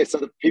 Okay, so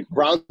the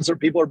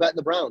people are betting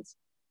the Browns.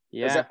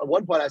 Yeah. At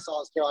one point, I saw it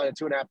was Carolina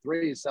 2.5,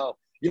 3. So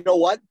you know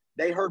what?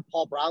 They heard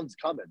Paul Brown's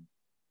coming,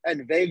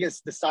 and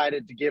Vegas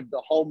decided to give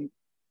the home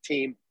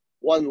team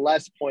one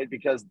less point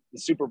because the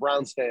Super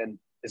Browns fan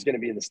is going to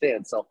be in the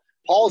stands. So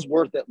Paul's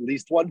worth at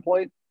least 1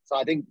 point. So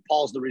I think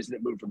Paul's the reason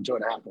it moved from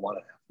 2.5 to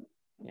 1.5.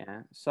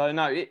 Yeah. So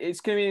no, it's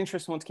going to be an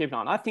interesting one to keep an eye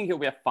on. I think it'll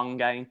be a fun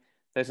game.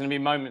 There's going to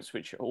be moments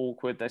which are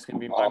awkward. There's going to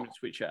be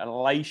moments which are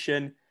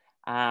elation.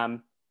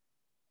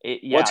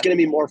 What's going to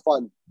be more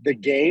fun, the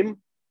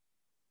game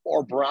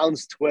or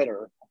Browns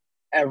Twitter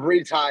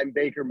every time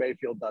Baker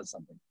Mayfield does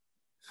something?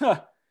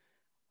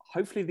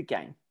 Hopefully the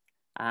game.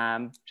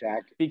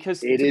 Jack,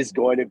 because it is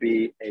going to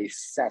be a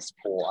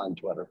cesspool on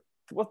Twitter.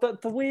 Well,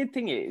 the weird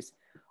thing is,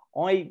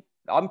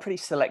 I'm pretty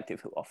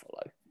selective who I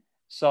follow.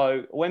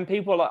 So when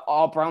people are like,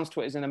 "Oh, Browns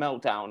Twitter's in a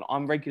meltdown,"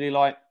 I'm regularly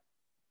like,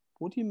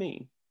 "What do you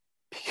mean?"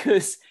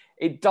 Because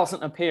it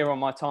doesn't appear on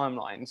my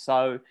timeline.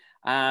 So,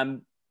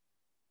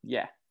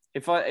 yeah,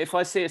 if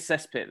I see a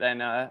cesspit, then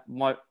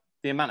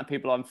the amount of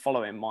people I'm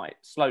following might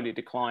slowly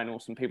decline,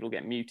 or some people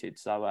get muted.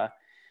 So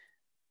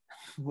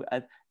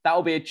that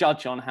will be a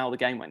judge on how the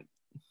game went.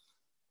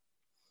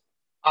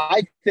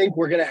 I think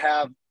we're going to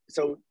have.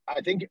 So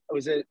I think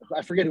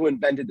I forget who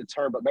invented the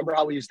term, but remember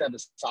how we used to have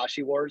the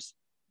Sashi Wars?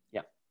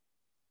 Yeah.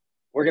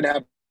 We're going to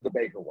have the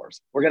Baker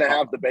Wars. We're going to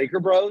have the Baker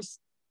Bros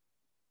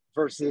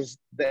versus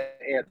the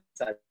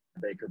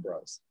anti-Baker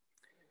Bros.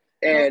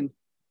 And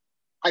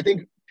I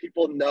think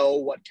people know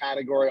what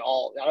category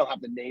I don't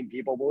have to name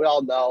people, but we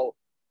all know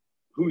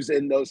who's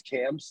in those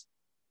camps.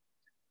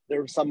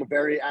 There are some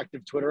very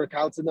active Twitter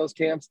accounts in those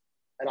camps.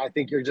 And I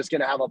think you're just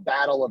going to have a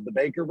battle of the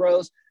Baker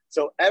Bros.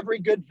 So every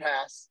good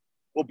pass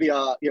will be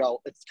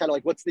it's kind of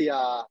like, what's the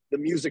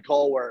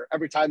musical where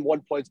every time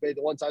 1 point's made,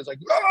 the one side's like,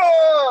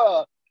 ah!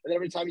 And then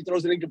every time he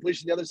throws an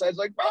incompletion, the other side's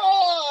like,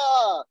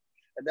 ah!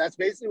 And that's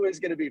basically what it's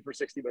going to be for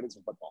 60 minutes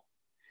of football.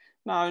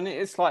 No, and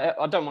it's like,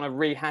 I don't want to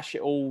rehash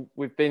it all.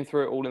 We've been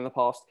through it all in the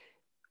past.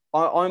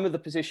 I'm of the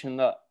position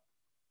that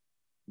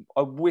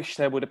I wish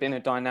there would have been a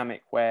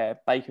dynamic where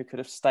Baker could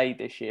have stayed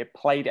this year,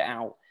 played it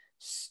out,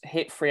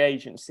 hit free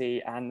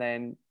agency, and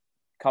then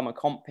come a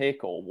comp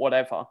pick or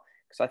whatever.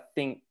 Because I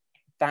think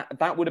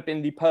that would have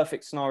been the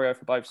perfect scenario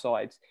for both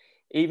sides.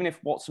 Even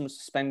if Watson was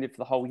suspended for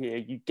the whole year,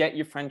 you get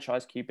your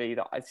franchise QB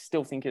that I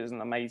still think is an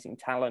amazing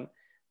talent,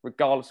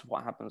 regardless of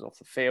what happens off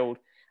the field.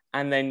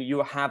 And then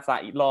you have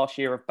that last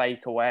year of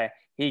Baker where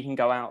he can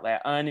go out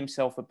there, earn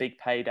himself a big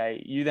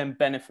payday. You then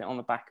benefit on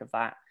the back of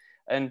that.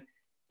 And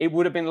it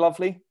would have been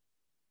lovely,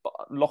 but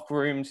locker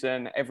rooms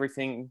and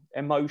everything,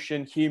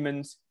 emotion,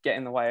 humans get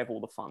in the way of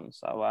all the fun.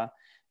 So,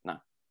 no.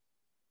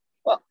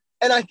 Well,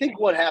 and I think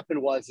what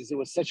happened is it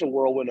was such a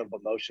whirlwind of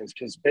emotions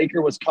because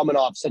Baker was coming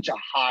off such a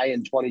high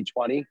in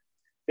 2020,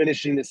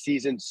 finishing the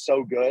season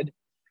so good.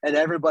 And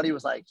everybody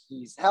was like,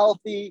 he's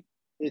healthy.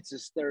 It's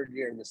his third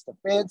year in the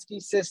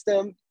Stefanski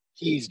system.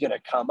 He's going to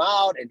come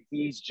out and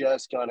he's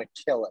just going to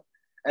kill it.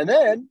 And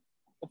then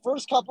the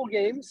first couple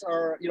games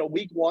are,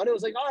 week one, it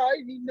was like, all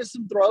right, he missed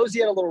some throws. He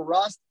had a little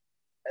rust.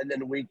 And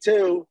then week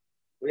two,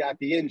 we got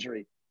the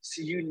injury.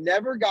 So you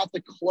never got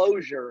the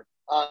closure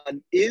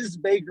on is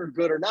Baker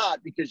good or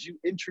not because you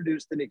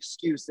introduced an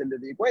excuse into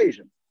the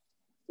equation.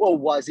 Well,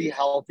 was he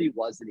healthy?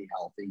 Wasn't he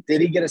healthy?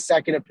 Did he get a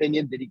second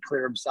opinion? Did he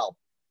clear himself?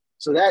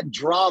 So that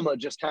drama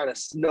just kind of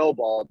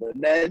snowballed.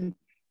 And then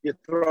you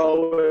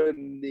throw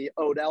in the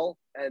Odell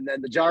and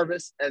then the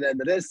Jarvis and then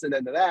the this and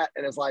then the that.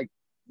 And it's like,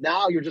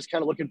 now you're just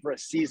kind of looking for a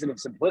season of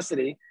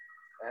simplicity.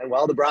 And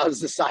well, the Browns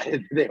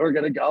decided they were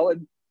going to go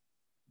and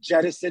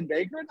jettison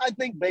Baker. And I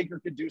think Baker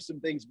could do some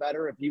things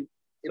better if he,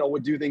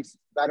 would do things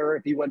better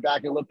if he went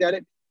back and looked at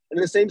it. And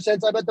in the same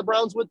sense, I bet the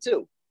Browns would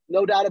too.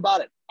 No doubt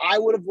about it. I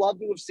would have loved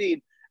to have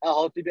seen a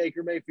healthy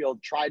Baker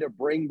Mayfield try to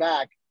bring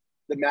back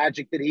the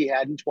magic that he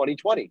had in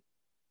 2020.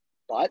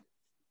 But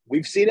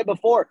we've seen it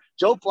before.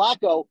 Joe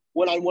Flacco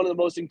went on one of the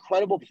most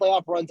incredible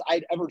playoff runs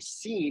I'd ever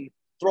seen,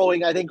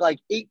 throwing, I think, like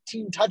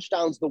 18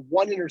 touchdowns to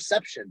one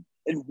interception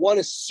and won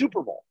a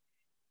Super Bowl.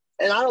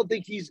 And I don't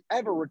think he's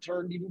ever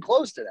returned even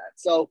close to that.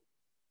 So,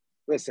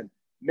 listen,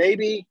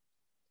 maybe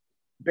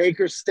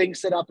Baker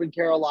stinks it up in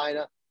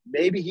Carolina.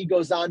 Maybe he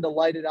goes on to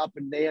light it up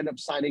and they end up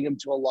signing him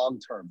to a long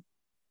term.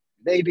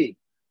 Maybe.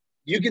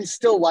 You can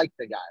still like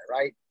the guy,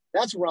 right?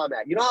 That's where I'm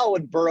at. You know how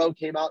when Burrow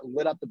came out and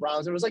lit up the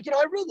Browns, it was like,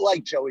 I really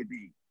like Joey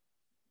B,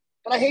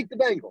 but I hate the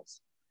Bengals.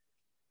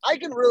 I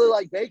can really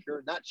like Baker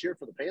and not cheer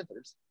for the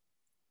Panthers.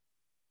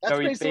 That's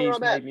basically where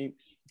I'm at.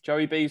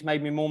 Joey B's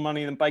made me more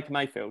money than Baker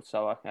Mayfield,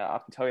 so I can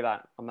tell you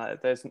that.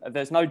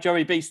 There's no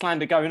Joey B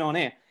slander going on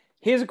here.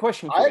 Here's a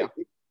question for you.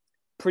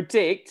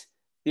 Predict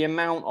the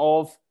amount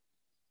of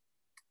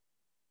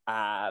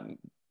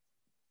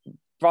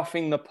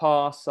roughing the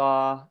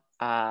passer,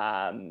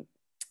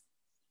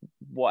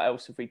 what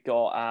else have we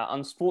got?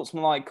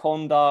 Unsportsmanlike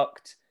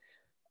conduct,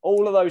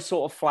 all of those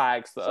sort of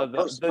flags that are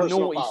the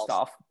naughty fouls.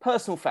 Stuff,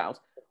 personal fouls.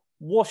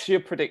 What's your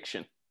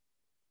prediction?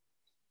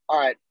 All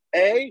right.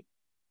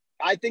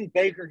 I think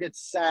Baker gets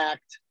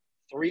sacked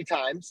 3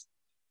 times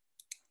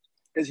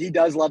because he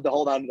does love to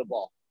hold on to the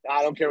ball.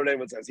 I don't care what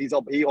anyone says.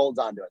 He holds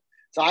on to it.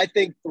 So I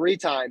think 3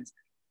 times.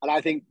 And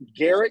I think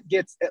Garrett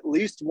gets at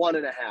least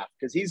 1.5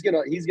 because he's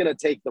gonna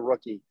take the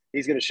rookie.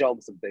 He's gonna show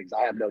him some things.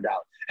 I have no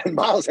doubt. And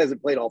Miles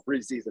hasn't played all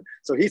preseason,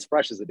 so he's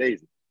fresh as a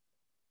daisy.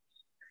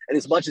 And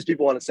as much as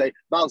people want to say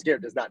Miles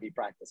Garrett does not need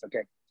practice,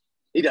 okay,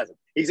 he doesn't.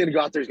 He's gonna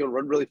go out there. He's gonna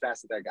run really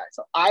fast at that guy.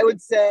 So I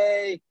would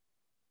say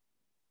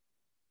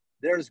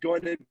there's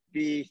going to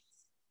be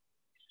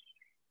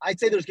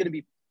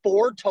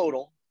 4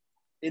 total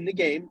in the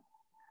game.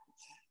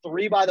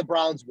 3 by the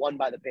Browns, 1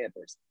 by the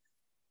Panthers.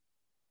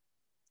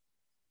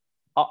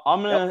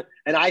 I'm gonna, yep.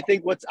 And I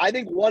think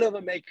one of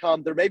them may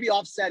come. There may be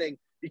offsetting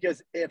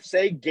because if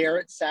say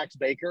Garrett sacks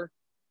Baker,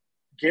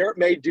 Garrett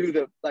may do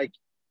the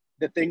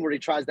thing where he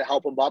tries to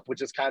help him up,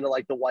 which is kind of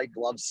like the white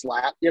glove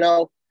slap,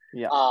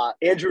 Yeah.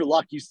 Andrew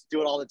Luck used to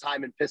do it all the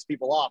time and piss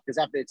people off because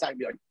after they attack,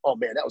 be like, "Oh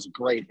man, that was a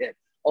great hit.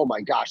 Oh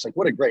my gosh, like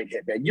what a great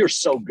hit, man! You're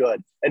so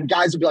good." And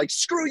guys would be like,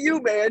 "Screw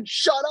you, man!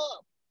 Shut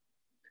up."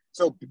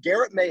 So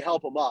Garrett may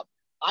help him up.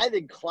 I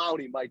think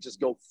Clowney might just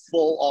go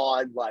full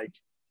on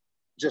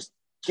just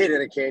kid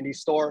in a candy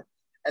store,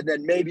 and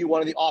then maybe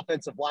one of the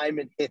offensive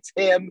linemen hits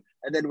him,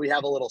 and then we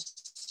have a little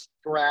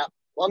scrap.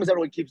 As long as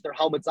everyone keeps their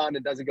helmets on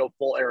and doesn't go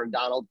full Aaron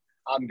Donald,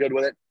 I'm good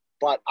with it.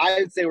 But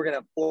I'd say we're gonna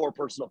have 4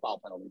 personal foul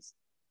penalties.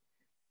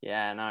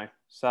 Yeah, no.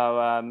 So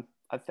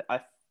I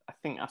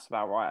think that's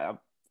about right.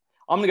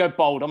 I'm gonna go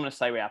bold. I'm gonna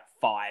say we have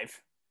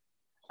 5.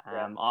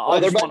 I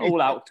just want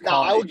all out.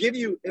 Now I will give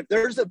you if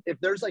there's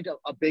like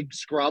a big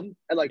scrum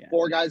and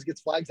 4 guys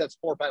gets flags, that's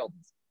 4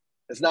 penalties.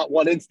 It's not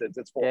one instance.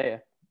 It's 4. Yeah.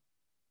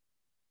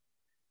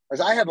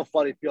 Because I have a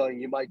funny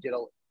feeling you might get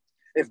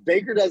if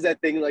Baker does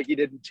that thing like he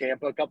did in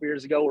Tampa a couple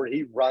years ago where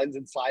he runs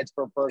and slides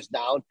for a first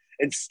down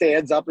and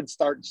stands up and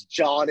starts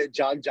jawing at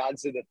John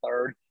Johnson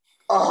III.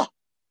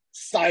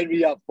 Sign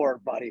me up for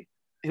it, buddy.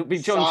 It'll be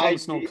John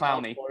Johnson or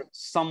Clowney.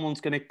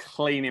 Someone's going to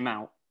clean him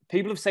out.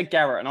 People have said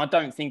Garrett, and I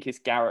don't think it's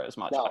Garrett as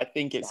much. I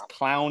think it's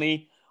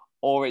Clowney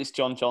or it's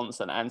John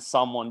Johnson, and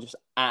someone just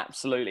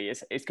absolutely.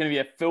 It's going to be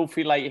a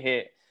filthy late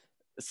hit.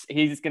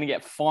 He's going to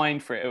get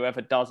fined for it,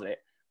 whoever does it.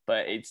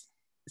 But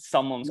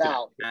someone's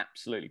going to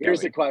absolutely go.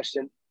 Here's the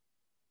question.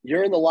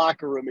 You're in the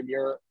locker room, and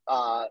you're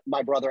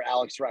my brother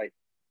Alex Wright.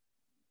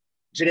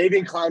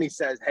 Jadeveon Clowney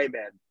says, "Hey,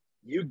 man,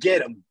 you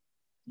get him.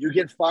 You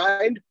get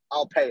fined,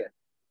 I'll pay it."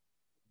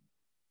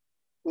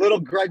 Little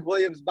Greg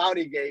Williams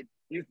bounty gate.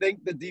 You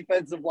think the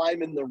defensive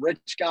linemen, the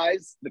rich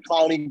guys, the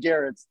clowning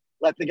Garretts,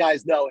 let the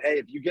guys know, hey,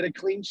 if you get a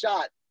clean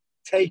shot,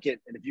 take it.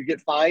 And if you get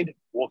fined,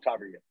 we'll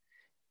cover you.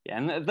 Yeah,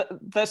 and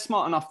they're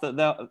smart enough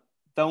that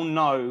they'll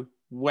know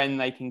when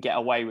they can get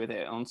away with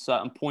it on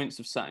certain points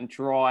of certain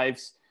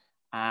drives.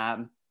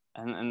 And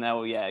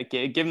they'll,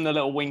 give them the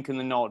little wink and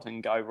the nod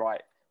and go,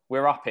 right,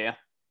 we're up here.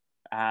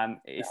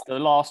 It's the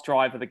last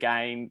drive of the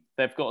game.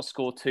 They've got to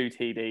score 2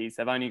 TDs.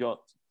 They've only got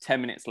 10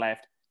 minutes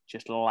left.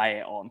 Just lay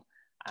it on.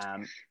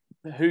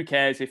 Who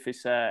cares if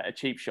it's a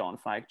cheap shot on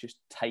flag? Just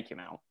take him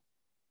out.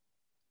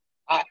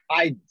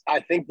 I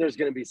think there's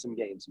going to be some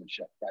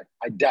gamesmanship. Right?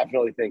 I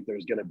definitely think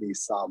there's going to be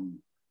some.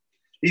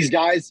 These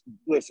guys,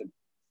 listen,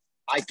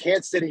 I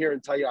can't sit here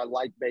and tell you I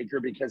like Baker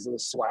because of the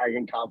swag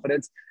and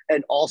confidence,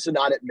 and also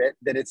not admit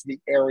that it's the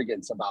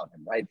arrogance about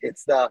him, right?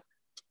 It's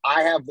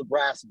I have the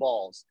brass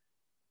balls.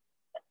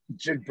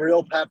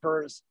 Jabril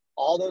Peppers,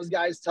 all those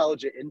guys tell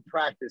you in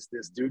practice,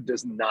 this dude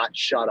does not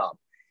shut up.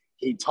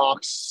 He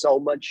talks so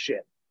much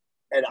shit.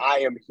 And I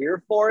am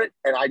here for it,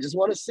 and I just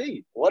want to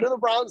see, what do the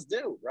Browns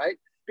do, right?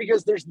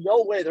 Because there's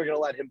no way they're going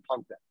to let him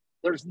punk them.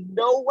 There's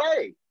no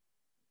way.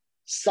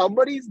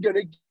 Somebody's going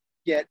to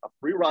get a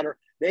free runner.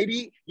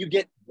 Maybe you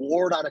get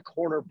Ward on a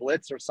corner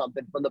blitz or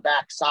something from the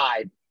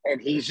backside, and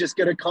he's just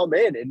going to come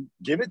in and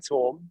give it to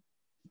him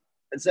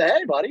and say,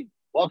 hey, buddy,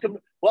 welcome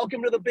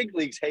to the big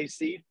leagues,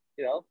 hayseed,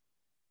 you know?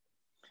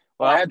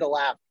 Well, I had to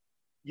laugh.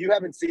 You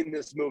haven't seen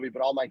this movie,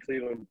 but all my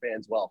Cleveland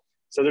fans will.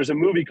 So there's a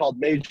movie called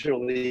Major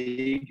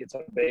League. It's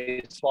a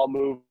baseball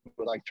movie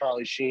with like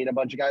Charlie Sheen, a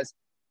bunch of guys.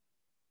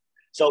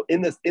 So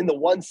in the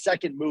 1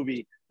 second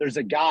movie, there's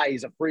a guy,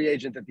 he's a free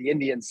agent that the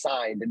Indians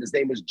signed, and his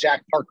name was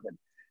Jack Parkman.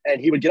 And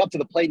he would get up to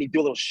the plate and he'd do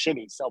a little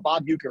shimmy. So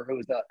Bob Uecker, who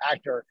was the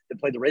actor that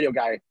played the radio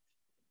guy,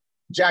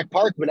 Jack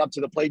Parkman up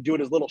to the plate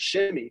doing his little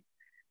shimmy.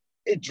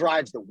 It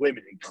drives the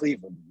women in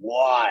Cleveland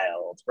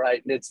wild,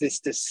 right? And it's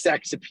this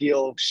sex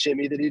appeal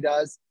shimmy that he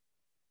does.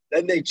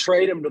 Then they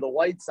trade him to the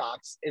White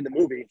Sox in the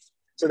movie.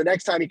 So the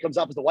next time he comes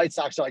up as the White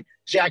Sox, they're like,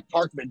 Jack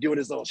Parkman doing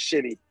his little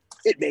shimmy.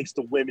 It makes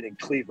the women in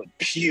Cleveland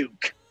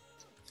puke.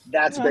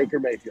 That's Baker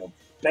Mayfield.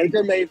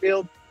 Baker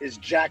Mayfield is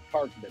Jack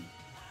Parkman.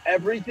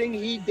 Everything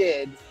he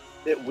did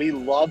that we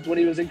loved when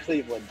he was in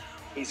Cleveland,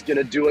 he's going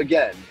to do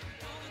again,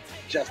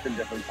 just in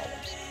different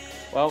colors.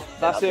 Well,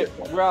 that's it.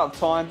 We're out of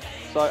time.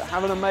 So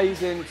have an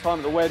amazing time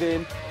at the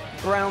wedding.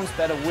 Browns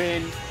better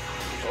win.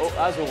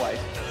 As always,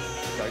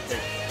 go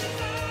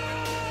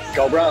Browns.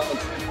 Go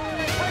Browns.